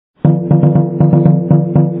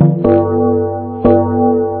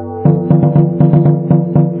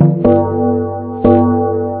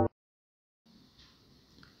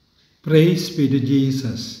Praise be to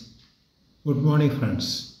Jesus. Good morning,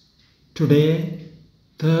 friends. Today,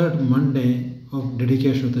 third Monday of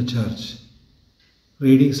dedication of the church.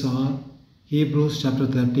 Readings are Hebrews chapter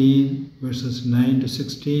 13, verses 9 to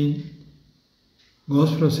 16,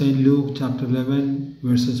 Gospel of St. Luke chapter 11,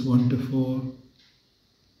 verses 1 to 4,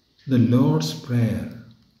 the Lord's Prayer.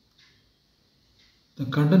 The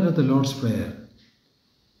content of the Lord's Prayer.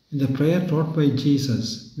 In the prayer taught by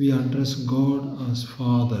Jesus, we address God as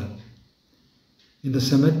Father. In the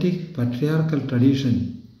Semitic patriarchal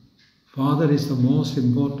tradition, Father is the most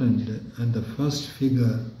important and the first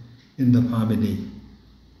figure in the family.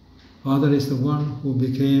 Father is the one who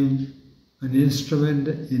became an instrument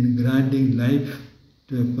in granting life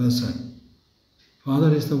to a person.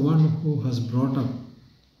 Father is the one who has brought up.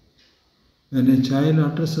 When a child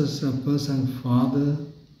addresses a person Father,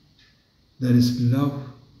 there is love,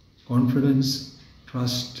 confidence,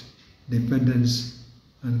 trust, dependence,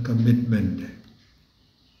 and commitment.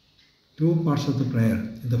 Two parts of the prayer.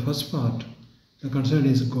 In the first part, the concern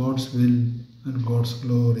is God's will and God's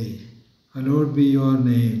glory. Hallowed be your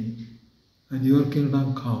name, and your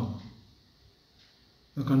kingdom come.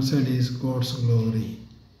 The concern is God's glory.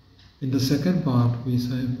 In the second part, we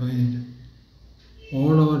find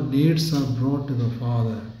all our needs are brought to the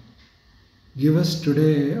Father. Give us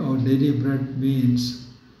today our daily bread means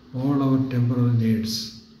all our temporal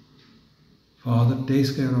needs. Father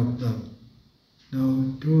takes care of them. Now,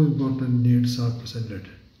 two important needs are presented.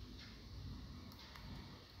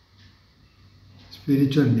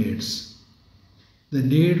 Spiritual needs. The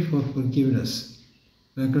need for forgiveness,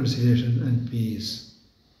 reconciliation, and peace.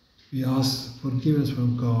 We ask forgiveness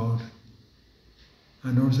from God,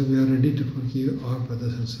 and also we are ready to forgive our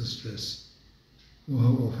brothers and sisters who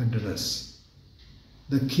have offended us.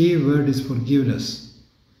 The key word is forgiveness.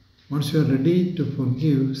 Once you are ready to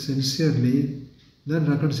forgive sincerely, then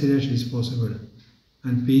reconciliation is possible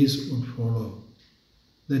and peace would follow.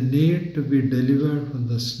 The need to be delivered from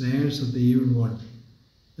the snares of the evil one.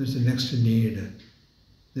 That's the next need.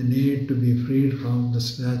 The need to be freed from the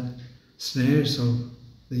snares of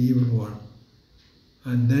the evil one,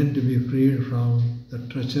 and then to be freed from the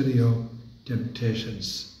treachery of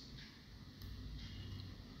temptations.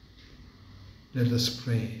 Let us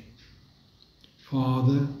pray.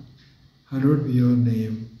 Father, hallowed be your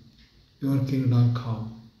name, your kingdom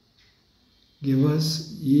come. Give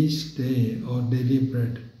us each day our daily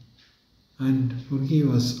bread, and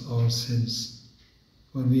forgive us our sins,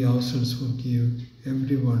 for we ourselves forgive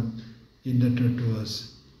everyone indebted to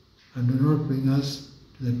us, and do not bring us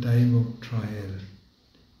to the time of trial.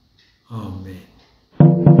 Amen.